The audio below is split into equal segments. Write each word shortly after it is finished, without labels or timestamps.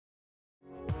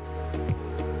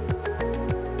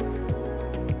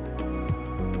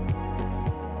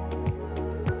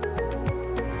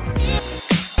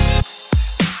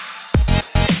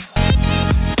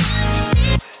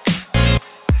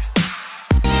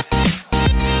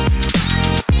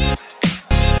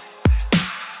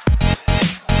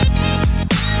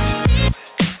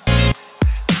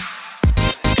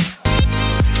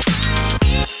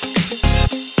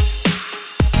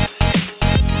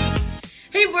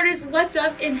supporters, what's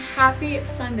up and happy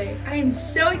Sunday. I am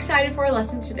so excited for our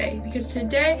lesson today because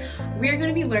today we are going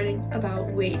to be learning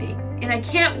about waiting and I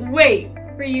can't wait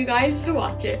for you guys to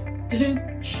watch it.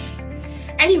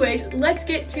 Anyways, let's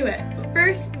get to it. But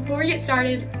first, before we get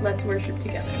started, let's worship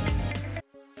together.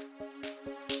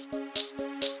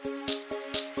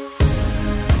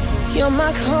 You're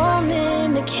my calm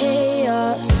in the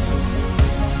chaos,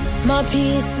 my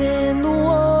peace in the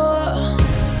war.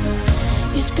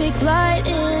 You speak light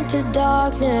into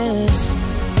darkness,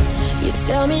 you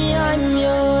tell me I'm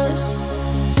yours.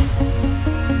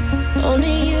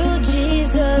 Only you,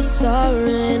 Jesus, are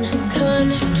in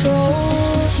control.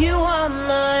 You are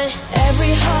my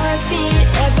every heartbeat,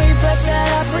 every breath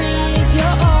that I breathe.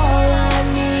 You're all I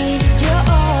need, you're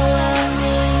all I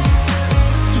need.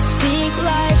 You speak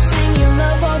life, sing your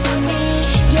love over me.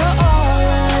 You're all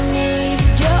I need,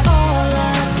 you're all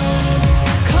I need.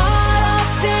 Caught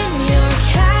up in your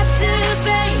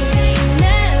captivating,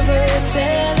 never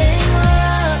failing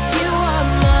love. You are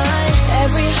my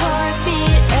every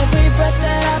heartbeat, every breath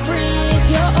that I breathe.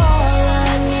 You're all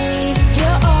I need,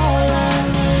 you're all I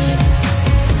need.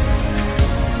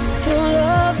 The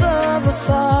love of a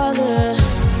father,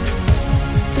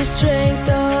 the strength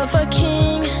of a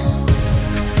king,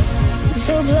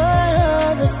 the blood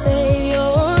of a savior.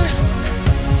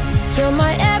 You're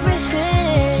my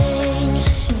everything.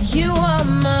 You are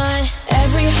my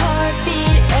every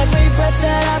heartbeat, every breath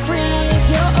that I breathe.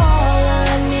 You're all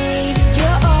I need,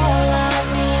 you're all I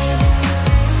need.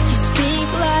 You speak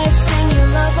life, sing your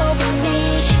love over me.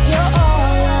 You're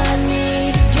all I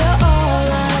need, you're all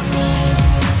I need.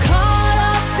 Caught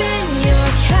up in your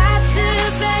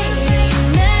captivating,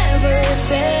 never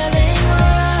failing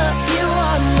love. You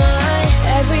are my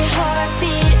every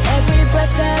heartbeat, every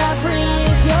breath that I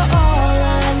breathe. You're all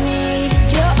I need,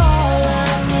 you're all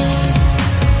I need.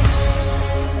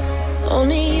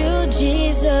 Only you,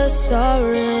 Jesus,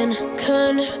 are in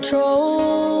control.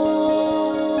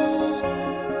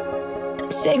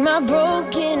 Take my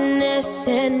brokenness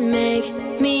and make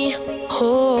me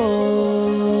whole.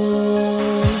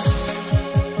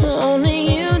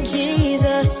 Only you,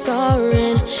 Jesus, are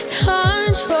in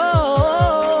control.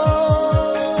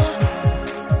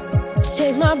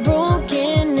 Take my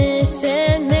brokenness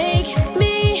and make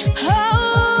me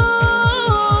whole.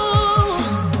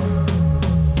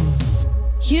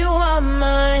 You are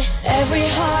my every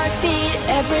heartbeat,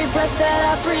 every breath that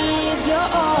I breathe. You're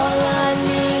all I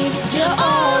need, you're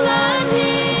all I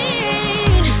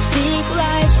need. You speak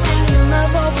life, sing your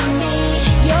love over me.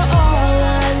 You're all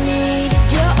I need,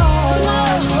 you're all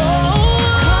I need.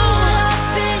 Caught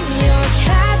up in your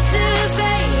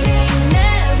captivating,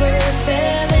 never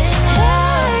failing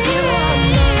love. You are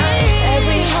my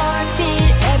every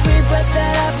heartbeat, every breath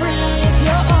that I breathe.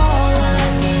 You're all I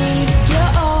need,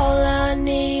 you're all I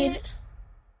need.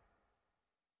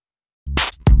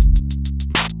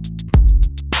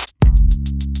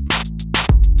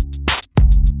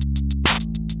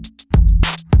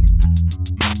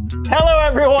 Hello,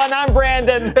 everyone. I'm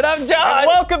Brandon. And I'm John. And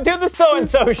welcome to the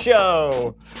So-and-So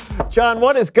Show. John,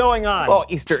 what is going on? Oh,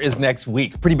 Easter is next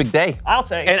week. Pretty big day. I'll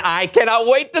say. And I cannot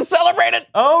wait to celebrate it.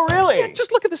 Oh, really? Yeah,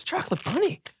 just look at this chocolate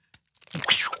bunny.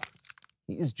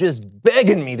 He's just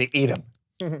begging me to eat him.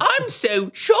 I'm so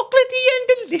chocolatey and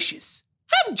delicious.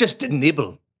 Have just a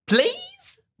nibble,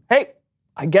 please. Hey,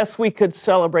 I guess we could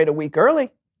celebrate a week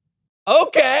early.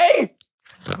 Okay.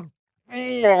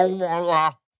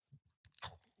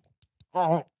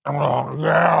 Oh,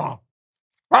 yeah.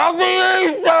 Happy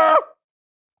Easter!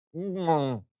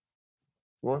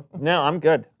 What? No, I'm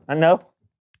good. I know.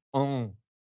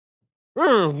 This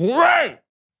is great.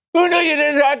 Who knew you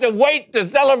didn't have to wait to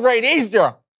celebrate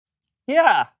Easter?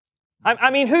 Yeah. I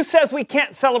mean, who says we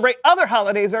can't celebrate other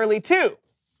holidays early, too?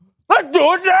 Let's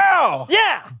do it now.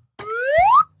 Yeah.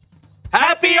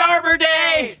 Happy Arbor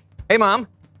Day! Hey, Mom.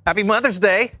 Happy Mother's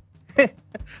Day.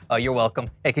 Oh, you're welcome.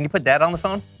 Hey, can you put Dad on the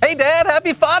phone? Hey, Dad,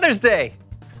 happy Father's Day.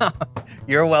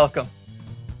 You're welcome.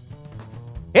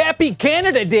 Happy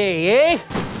Canada Day, eh?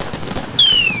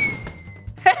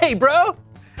 Hey, bro.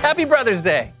 Happy Brother's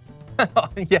Day.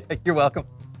 Yeah, you're welcome.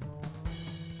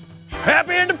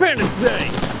 Happy Independence Day.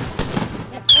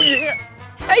 Yeah.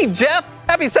 Hey, Jeff.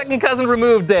 Happy Second Cousin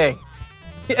Removed Day.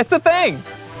 Yeah, it's a thing.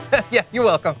 Yeah, you're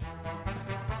welcome.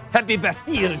 Happy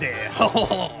Bastille Day.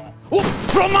 Oh,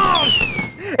 fromage.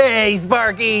 Hey,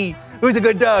 Sparky. Who's a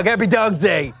good dog? Happy Dog's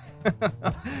Day.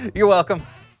 You're welcome.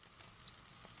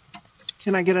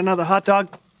 Can I get another hot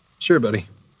dog? Sure, buddy.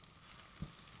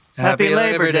 Happy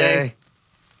Labor Day.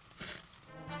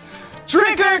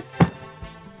 Trick or...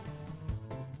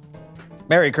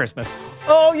 Merry Christmas.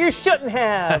 Oh, you shouldn't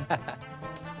have.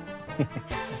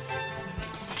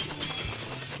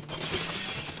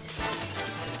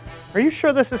 Are you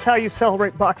sure this is how you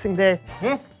celebrate Boxing Day?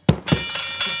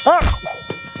 Oh.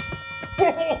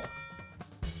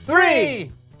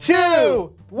 3,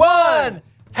 2, 1.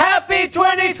 Happy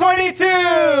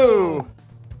 2022!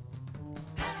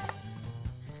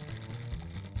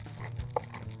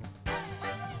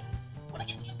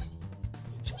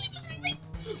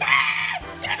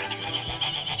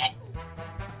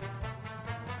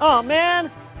 Oh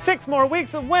man, 6 more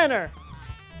weeks of winter.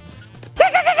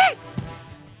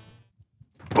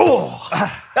 Oh,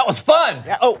 that was fun.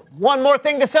 Yeah, oh, one more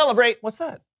thing to celebrate. What's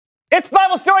that? It's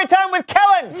Bible story time with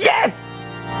Kellen. Yes!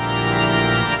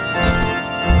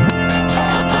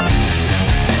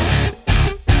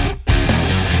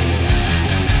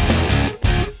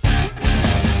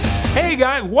 Hey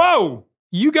guys, whoa!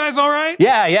 You guys all right?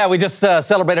 Yeah, we just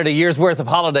celebrated a year's worth of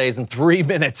holidays in 3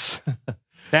 minutes.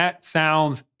 That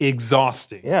sounds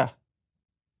exhausting. Yeah.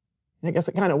 I guess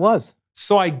it kind of was.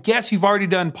 So I guess you've already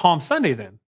done Palm Sunday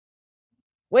then.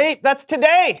 Wait, that's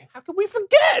today. How could we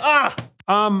forget? Ah,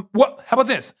 How about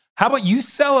this? How about you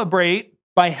celebrate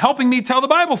by helping me tell the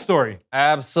Bible story?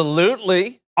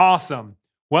 Absolutely. Awesome.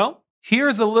 Well,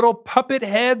 here's a little puppet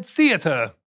head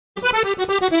theater.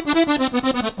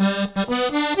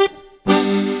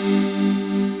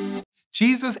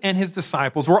 Jesus and his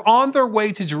disciples were on their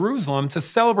way to Jerusalem to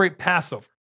celebrate Passover.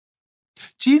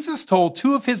 Jesus told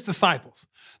 2 of his disciples,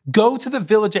 "Go to the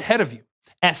village ahead of you.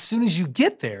 As soon as you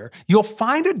get there, you'll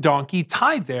find a donkey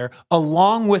tied there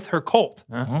along with her colt.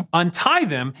 Untie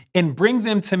them and bring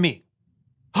them to me.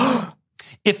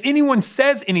 If anyone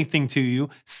says anything to you,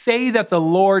 say that the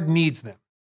Lord needs them."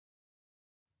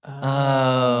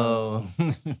 Oh.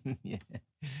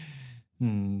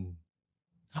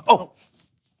 Oh,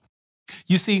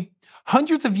 You see,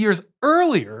 hundreds of years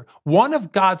earlier, one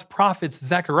of God's prophets,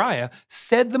 Zechariah,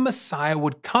 said the Messiah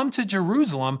would come to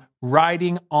Jerusalem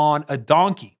riding on a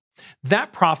donkey.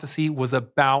 That prophecy was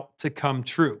about to come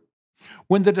true.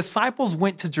 When the disciples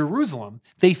went to Jerusalem,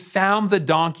 they found the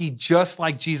donkey just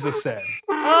like Jesus said.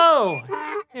 oh,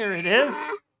 here it is.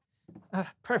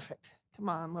 Perfect. Come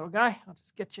on, little guy. I'll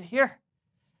just get you here.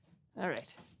 All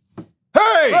right.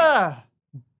 hey! Ah.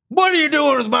 What are you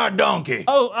doing with my donkey?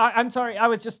 Oh, I'm sorry. I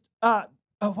was just, what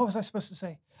was I supposed to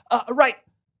say? Right.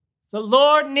 The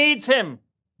Lord needs him.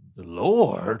 The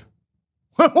Lord?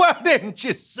 Why didn't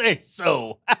you say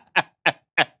so? I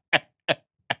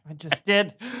just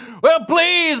did. Well,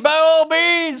 please, by all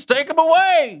means, take him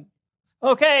away.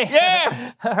 Okay.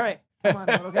 Yeah. All right. Come on,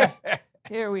 little guy.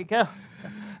 Here we go.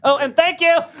 Oh, and thank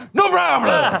you. No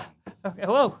problem. Okay,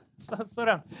 whoa. Slow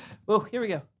down. Whoa, here we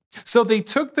go. So they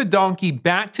took the donkey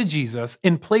back to Jesus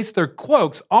and placed their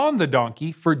cloaks on the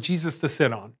donkey for Jesus to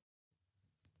sit on.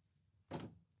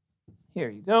 Here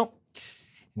you go.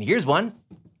 And here's one.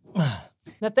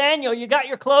 Nathaniel, you got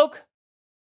your cloak?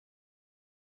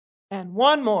 And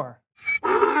one more.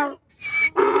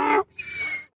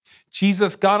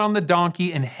 Jesus got on the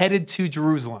donkey and headed to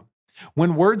Jerusalem.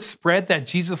 When word spread that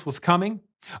Jesus was coming,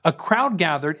 a crowd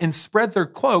gathered and spread their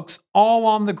cloaks all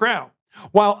on the ground,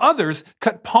 while others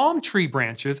cut palm tree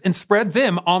branches and spread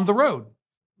them on the road.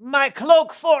 My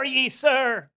cloak for ye,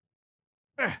 sir.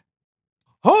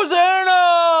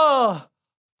 Hosanna!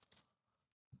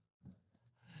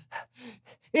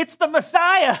 It's the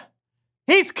Messiah.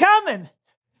 He's coming.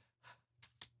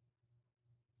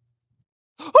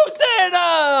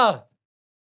 Hosanna!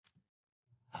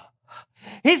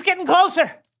 He's getting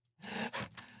closer.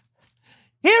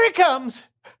 Here he comes.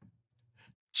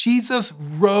 Jesus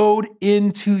rode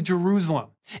into Jerusalem,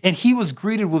 and he was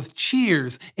greeted with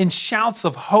cheers and shouts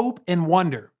of hope and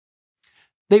wonder.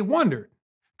 They wondered,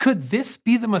 could this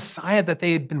be the Messiah that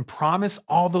they had been promised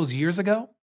all those years ago?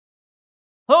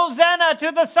 Hosanna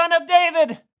to the Son of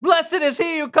David. Blessed is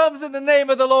he who comes in the name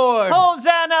of the Lord.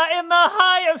 Hosanna in the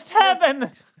highest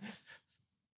heaven.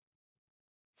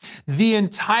 The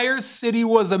entire city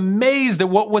was amazed at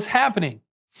what was happening.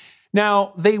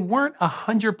 Now, they weren't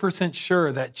 100%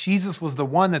 sure that Jesus was the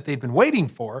one that they'd been waiting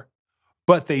for,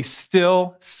 but they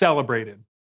still celebrated.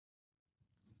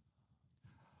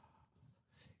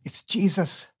 It's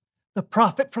Jesus, the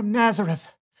prophet from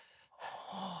Nazareth.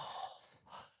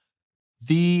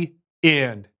 The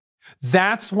end.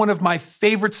 That's one of my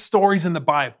favorite stories in the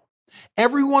Bible.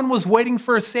 Everyone was waiting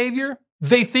for a savior.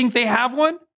 They think they have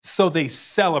one, so they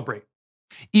celebrate.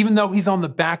 Even though he's on the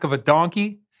back of a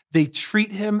donkey, they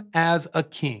treat him as a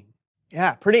king.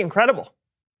 Yeah, pretty incredible.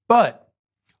 But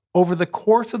over the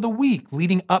course of the week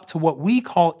leading up to what we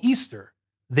call Easter,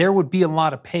 there would be a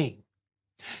lot of pain.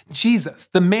 Jesus,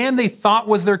 the man they thought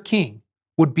was their king,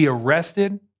 would be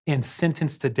arrested and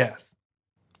sentenced to death.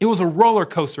 It was a roller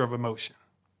coaster of emotion.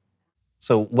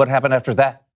 So what happened after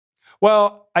that?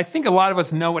 Well, I think a lot of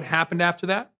us know what happened after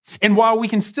that. And while we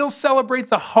can still celebrate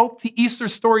the hope the Easter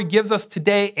story gives us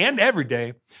today and every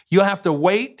day, you'll have to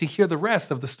wait to hear the rest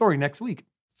of the story next week.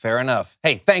 Fair enough.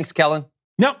 Hey, thanks, Kellen.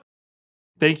 No,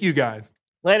 thank you guys.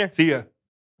 Later. See ya.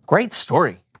 Great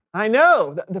story. I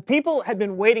know. The people had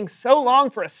been waiting so long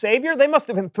for a savior, they must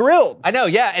have been thrilled. I know,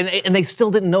 yeah, and they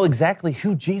still didn't know exactly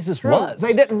who Jesus was.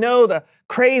 They didn't know the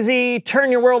crazy,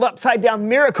 turn your world upside down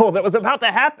miracle that was about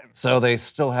to happen. So they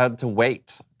still had to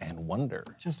wait and wonder.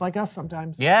 Just like us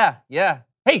sometimes. Yeah.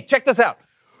 Hey, check this out.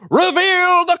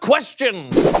 Reveal the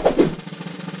question.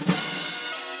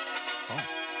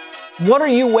 What are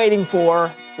you waiting for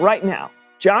right now?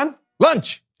 John?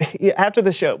 Lunch. Yeah, after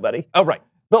the show, buddy. Oh, right.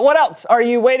 But what else? Are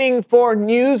you waiting for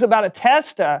news about a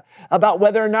test, about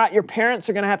whether or not your parents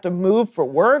are going to have to move for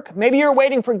work? Maybe you're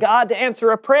waiting for God to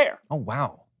answer a prayer. Oh,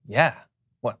 wow. Yeah.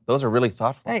 What? Those are really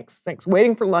thoughtful. Thanks.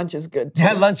 Waiting for lunch is good.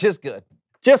 Yeah, lunch is good.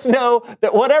 Just know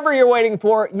that whatever you're waiting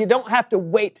for, you don't have to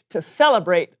wait to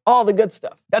celebrate all the good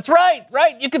stuff. That's right.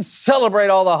 You can celebrate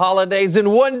all the holidays in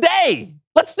one day.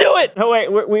 Let's do it. Oh,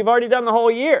 wait, we've already done the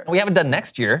whole year. We haven't done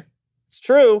next year. It's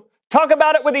true. Talk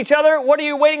about it with each other. What are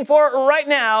you waiting for right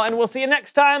now? And we'll see you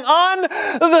next time on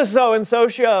The So-and-So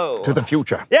Show. To the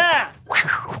future. Yeah.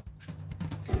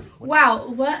 Wow,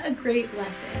 what a great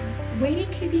lesson. Waiting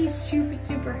can be super,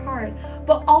 super hard,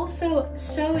 but also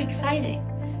so exciting.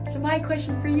 So my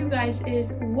question for you guys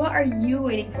is, what are you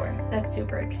waiting for that's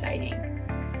super exciting?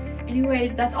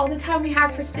 Anyways, that's all the time we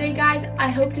have for today, guys. I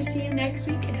hope to see you next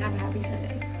week and have a happy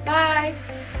Sunday. Bye!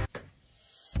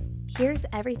 Here's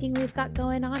everything we've got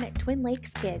going on at Twin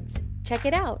Lakes Kids. Check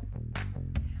it out.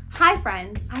 Hi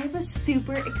friends, I have a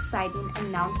super exciting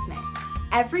announcement.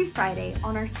 Every Friday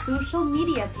on our social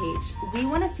media page, we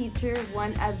want to feature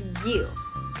one of you.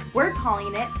 We're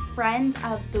calling it Friend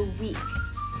of the Week.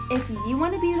 If you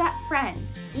want to be that friend,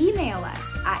 email us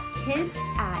at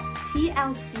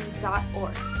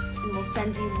kids@tlc.org and we'll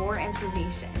send you more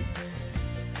information.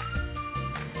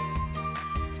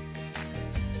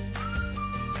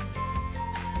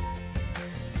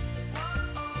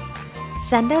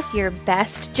 Send us your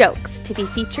best jokes to be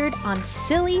featured on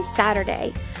Silly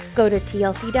Saturday. Go to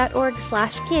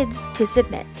tlc.org/kids to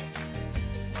submit.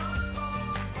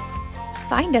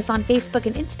 Find us on Facebook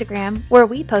and Instagram, where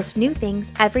we post new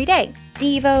things every day.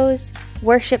 Devos,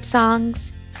 worship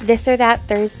songs, This or That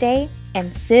Thursday,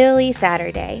 and Silly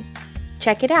Saturday.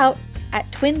 Check it out at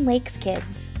Twin Lakes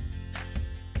Kids.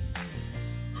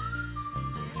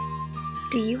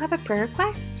 Do you have a prayer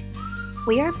request?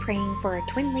 We are praying for our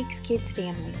Twin Lakes Kids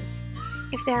families.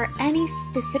 If there are any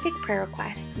specific prayer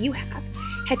requests you have,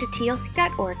 head to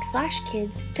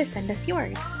tlc.org/kids to send us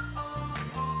yours.